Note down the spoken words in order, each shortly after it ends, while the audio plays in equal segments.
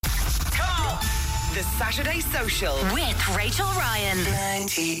The Saturday Social with Rachel Ryan.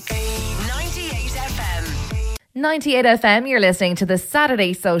 98 FM. 98 FM, you're listening to the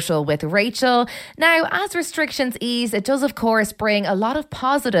Saturday Social with Rachel. Now, as restrictions ease, it does of course bring a lot of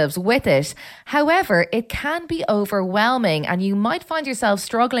positives with it. However, it can be overwhelming and you might find yourself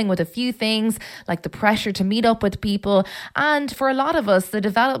struggling with a few things like the pressure to meet up with people and, for a lot of us, the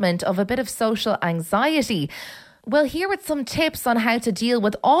development of a bit of social anxiety. Well, here with some tips on how to deal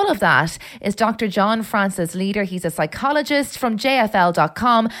with all of that is Dr. John Francis Leader. He's a psychologist from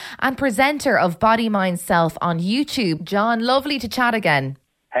JFL.com and presenter of Body, Mind, Self on YouTube. John, lovely to chat again.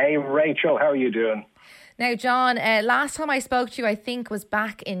 Hey, Rachel, how are you doing? Now, John, last time I spoke to you, I think was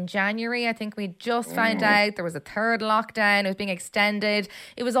back in January. I think we just found out there was a third lockdown. It was being extended.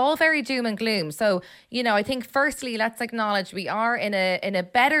 It was all very doom and gloom. So, I think firstly, let's acknowledge we are in a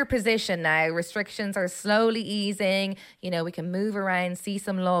better position now. Restrictions are slowly easing. We can move around, see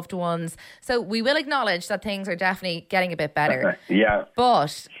some loved ones. So we will acknowledge that things are definitely getting a bit better. Yeah.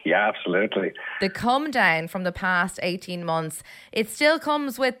 But yeah, absolutely. The come down from the past 18 months, it still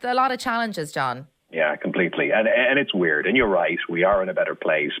comes with a lot of challenges, John. Yeah, completely. And it's weird. And you're right, we are in a better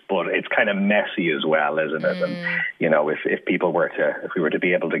place, but it's kind of messy as well, isn't it? And, if we were to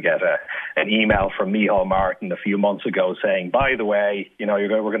be able to get an email from Micheál Martin a few months ago saying, by the way,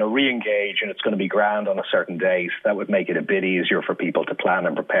 we're going to re-engage and it's going to be grand on a certain date, that would make it a bit easier for people to plan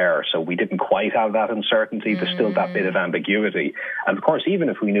and prepare. So we didn't quite have that uncertainty. There's still that bit of ambiguity. And of course, even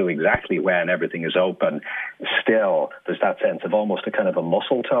if we knew exactly when everything is open, still there's that sense of almost a kind of a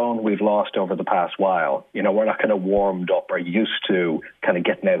muscle tone we've lost over the past while. We're not kind of warmed up or used to kind of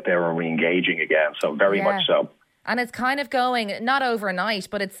getting out there and re-engaging again. So very much so. And it's kind of going, not overnight,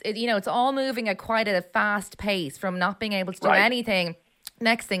 but it's all moving at quite a fast pace from not being able to do anything.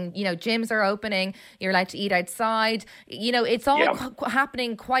 Next thing, gyms are opening, you're allowed to eat outside. It's all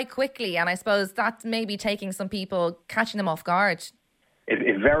happening quite quickly. And I suppose that's maybe taking some people, catching them off guard.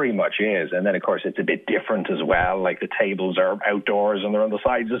 It very much is. And then, of course, it's a bit different as well. Like the tables are outdoors and they're on the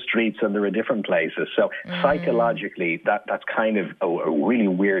sides of streets and they're in different places. So psychologically, that's kind of a really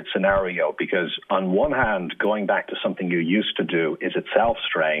weird scenario because on one hand, going back to something you used to do is itself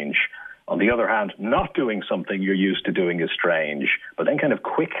strange. On the other hand, not doing something you're used to doing is strange. But then kind of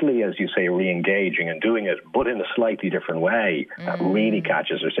quickly, as you say, re-engaging and doing it, but in a slightly different way, that really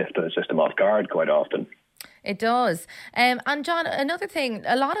catches the system off guard quite often. It does. And John, another thing,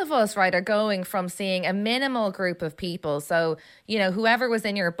 a lot of us, are going from seeing a minimal group of people. So, whoever was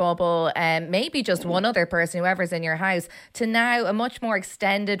in your bubble, maybe just one other person, whoever's in your house, to now a much more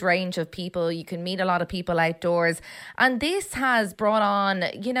extended range of people. You can meet a lot of people outdoors. And this has brought on,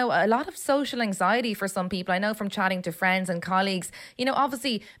 a lot of social anxiety for some people. I know from chatting to friends and colleagues,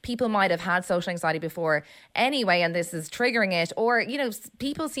 obviously people might have had social anxiety before anyway, and this is triggering it. Or,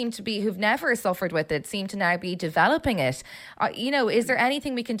 people seem to be, who've never suffered with it, seem to now be developing it. Is there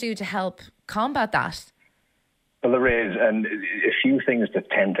anything we can do to help combat that? Well, there is, and a few things that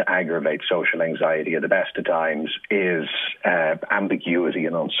tend to aggravate social anxiety at the best of times is ambiguity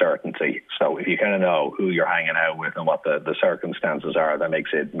and uncertainty. So if you kind of know who you're hanging out with and what the circumstances are, that makes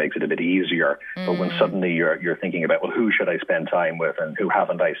it a bit easier. But when suddenly you're thinking about, well, who should I spend time with and who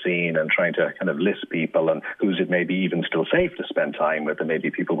haven't I seen, and trying to kind of list people and who's it maybe even still safe to spend time with, and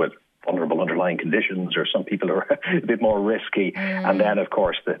maybe people with vulnerable underlying conditions, or some people are a bit more risky. And then, of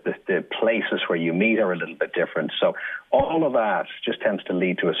course, the places where you meet are a little bit different. So all of that just tends to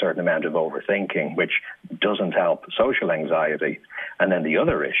lead to a certain amount of overthinking, which doesn't help social anxiety. And then the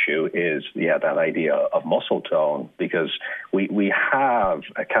other issue is, that idea of muscle tone, because we have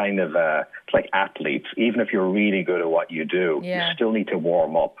a kind of, it's like athletes, even if you're really good at what you do, you still need to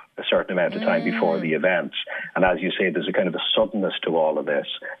warm up a certain amount of time before the events. And as you say, there's a kind of a suddenness to all of this.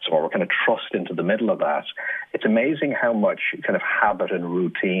 So we're kind of thrust into the middle of that. It's amazing how much kind of habit and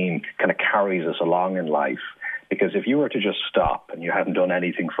routine kind of carries us along in life. Because if you were to just stop and you hadn't done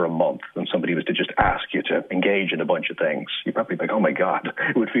anything for a month and somebody was to just ask you to engage in a bunch of things, you'd probably be like, oh my God,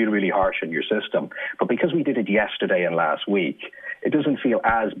 it would feel really harsh in your system. But because we did it yesterday and last week, it doesn't feel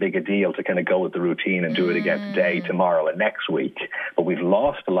as big a deal to kind of go with the routine and do it again today, tomorrow and next week. But we've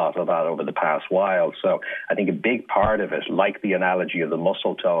lost a lot of that over the past while. So I think a big part of it, like the analogy of the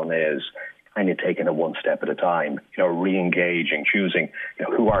muscle tone, is kind of taking it one step at a time, re-engaging, choosing,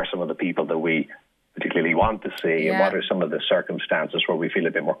 who are some of the people that we particularly want to see, and what are some of the circumstances where we feel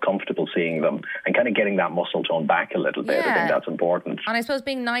a bit more comfortable seeing them, and kind of getting that muscle tone back a little bit. I think that's important. And I suppose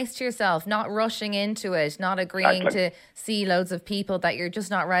being nice to yourself, not rushing into it, not agreeing to see loads of people that you're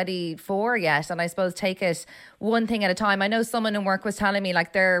just not ready for yet. And I suppose take it one thing at a time. I know someone in work was telling me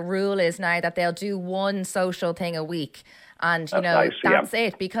their rule is now that they'll do one social thing a week. And, that's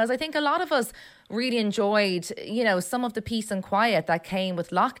it. Because I think a lot of us, really enjoyed, some of the peace and quiet that came with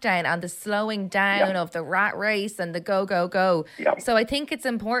lockdown and the slowing down of the rat race and the go, go, go. Yeah. So I think it's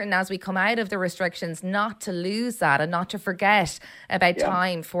important as we come out of the restrictions not to lose that and not to forget about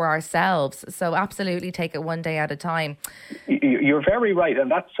time for ourselves. So absolutely take it one day at a time. You're very right.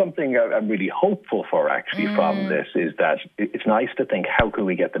 And that's something I'm really hopeful for, actually, from this, is that it's nice to think, how can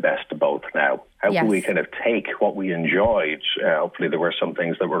we get the best of both now? How can we kind of take what we enjoyed? Hopefully there were some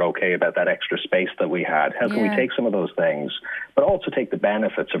things that were okay about that extra space that we had. How can we take some of those things, but also take the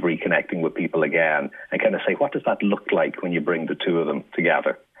benefits of reconnecting with people again and kind of say, what does that look like when you bring the two of them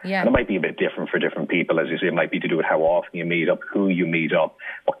together? Yeah. And it might be a bit different for different people. As you say, it might be to do with how often you meet up, who you meet up,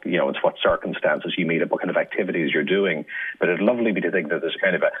 it's what circumstances you meet up, what kind of activities you're doing. But it'd lovely be to think that there's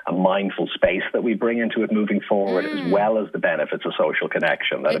kind of a mindful space that we bring into it moving forward, as well as the benefits of social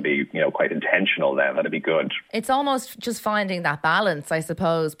connection. That'd be, quite intentional then. That'd be good. It's almost just finding that balance, I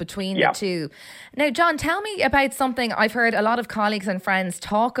suppose, between the two. Now, John, tell me about something I've heard a lot of colleagues and friends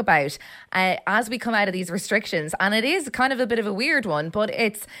talk about as we come out of these restrictions. And it is kind of a bit of a weird one, but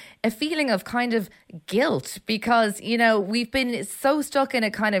it's a feeling of kind of guilt because, we've been so stuck in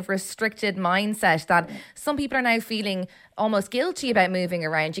a kind of restricted mindset that some people are now feeling almost guilty about moving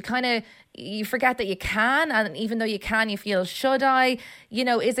around. You forget that you can, and even though you can, you feel, should I?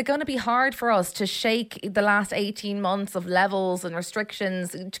 Is it going to be hard for us to shake the last 18 months of levels and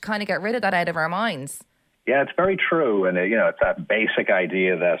restrictions to kind of get rid of that out of our minds? Yeah, it's very true. And, it's that basic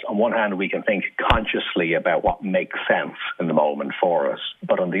idea that on one hand, we can think consciously about what makes sense in the moment for us.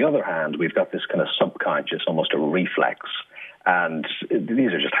 But on the other hand, we've got this kind of subconscious, almost a reflex. And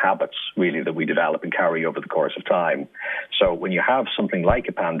these are just habits, really, that we develop and carry over the course of time. So when you have something like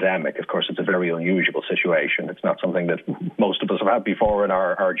a pandemic, of course, it's a very unusual situation. It's not something that most of us have had before in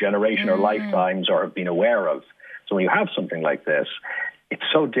our generation or lifetimes or have been aware of. So when you have something like this, it's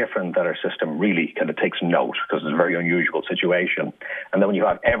so different that our system really kind of takes note because it's a very unusual situation. And then when you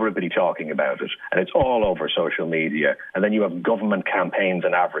have everybody talking about it, and it's all over social media, and then you have government campaigns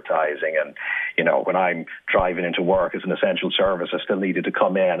and advertising, and, when I'm driving into work as an essential service, I still needed to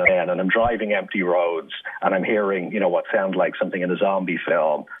come in, and I'm driving empty roads, and I'm hearing, what sound like something in a zombie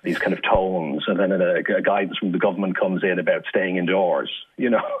film, these kind of tones, and then a guidance from the government comes in about staying indoors,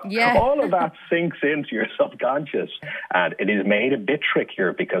 All of that sinks into your subconscious, and it is made a bit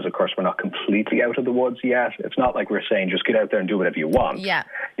trickier because, of course, we're not completely out of the woods yet. It's not like we're saying just get out there and do whatever you want. Yeah.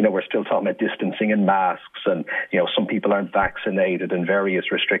 We're still talking about distancing and masks, and, some people aren't vaccinated, and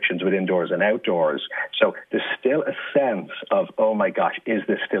various restrictions with indoors and outdoors. So there's still a sense of, oh my gosh, is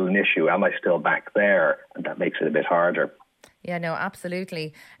this still an issue? Am I still back there? And that makes it a bit harder. Yeah, no,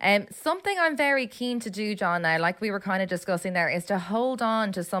 absolutely. Something I'm very keen to do, John, now, like we were kind of discussing there, is to hold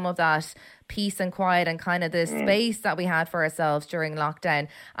on to some of that peace and quiet and kind of the space that we had for ourselves during lockdown.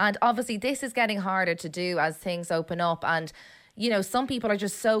 And obviously this is getting harder to do as things open up, and some people are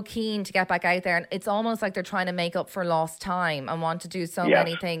just so keen to get back out there, and it's almost like they're trying to make up for lost time and want to do so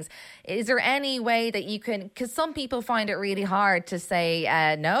many things. Is there any way that you can, because some people find it really hard to say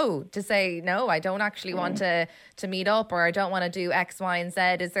no, I don't actually want to meet up, or I don't want to do X, Y, and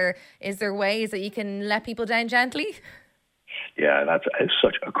Z. Is there ways that you can let people down gently? Yeah, that's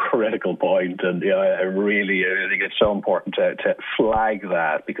such a critical point, and I think it's so important to flag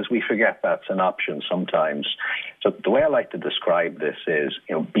that, because we forget that's an option sometimes. So the way I like to describe this is,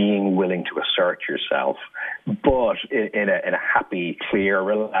 being willing to assert yourself, but in a happy, clear,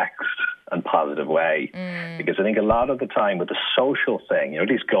 relaxed and positive way. Because I think a lot of the time with the social thing, at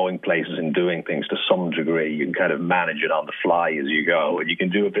least going places and doing things to some degree, you can kind of manage it on the fly as you go, and you can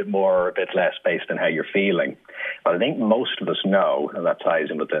do a bit more or a bit less based on how you're feeling. But I think most of us know, and that ties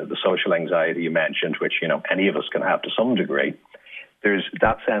in with the social anxiety you mentioned, which, any of us can have to some degree. There's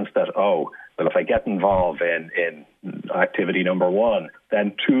that sense that, if I get involved in activity number 1,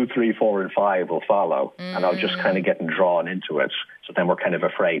 then 2, 3, 4, and 5 will follow, and I'll just kind of get drawn into it. So then we're kind of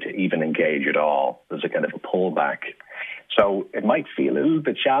afraid to even engage at all. There's a kind of a pullback. So it might feel a little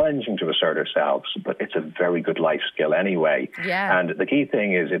bit challenging to assert ourselves, but it's a very good life skill anyway. Yeah. And the key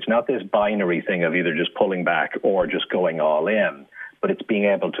thing is it's not this binary thing of either just pulling back or just going all in, but it's being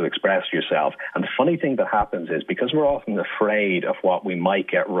able to express yourself. And the funny thing that happens is, because we're often afraid of what we might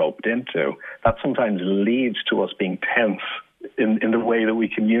get roped into, that sometimes leads to us being tense in the way that we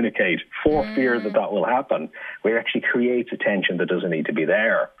communicate for fear that will happen, where it actually creates a tension that doesn't need to be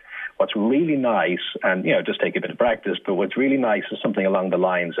there. What's really nice, and, just take a bit of practice, but what's really nice is something along the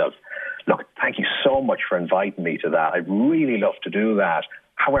lines of, look, thank you so much for inviting me to that. I'd really love to do that.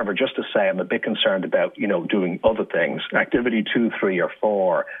 However, just to say, I'm a bit concerned about, doing other things, activity 2, 3, or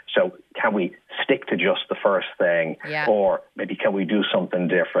 4. So can we stick to just the first thing? Yeah. Or maybe can we do something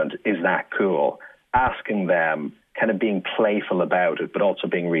different? Is that cool? asking them, kind of being playful about it, but also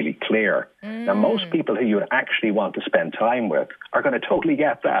being really clear. Now, most people who you would actually want to spend time with are going to totally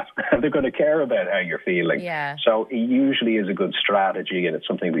get that. They're going to care about how you're feeling. Yeah. So it usually is a good strategy, and it's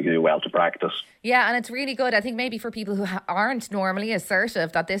something we can do well to practice. Yeah, and it's really good. I think maybe for people who aren't normally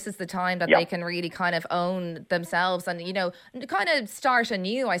assertive, that this is the time that they can really kind of own themselves and, you know, kind of start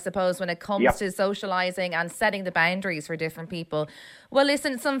anew, I suppose, when it comes to socialising and setting the boundaries for different people. Well,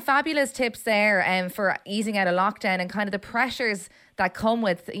 listen, some fabulous tips there for easing out of lockdown and kind of the pressures that come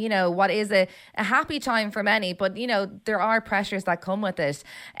with, you know, what is a happy time for many, but, you know, there are pressures that come with it.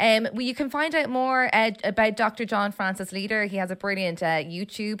 Well, you can find out more about Dr. John Francis Leader. He has a brilliant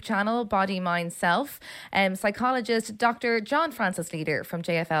YouTube channel, Body, Mind, Self. Psychologist Dr. John Francis Leader from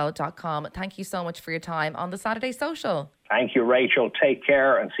JFL.com. Thank you so much for your time on the Saturday Social. Thank you, Rachel. Take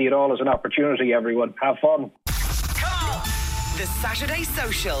care and see it all as an opportunity, everyone. Have fun. The Saturday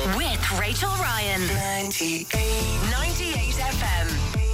Social with Rachel Ryan. 98.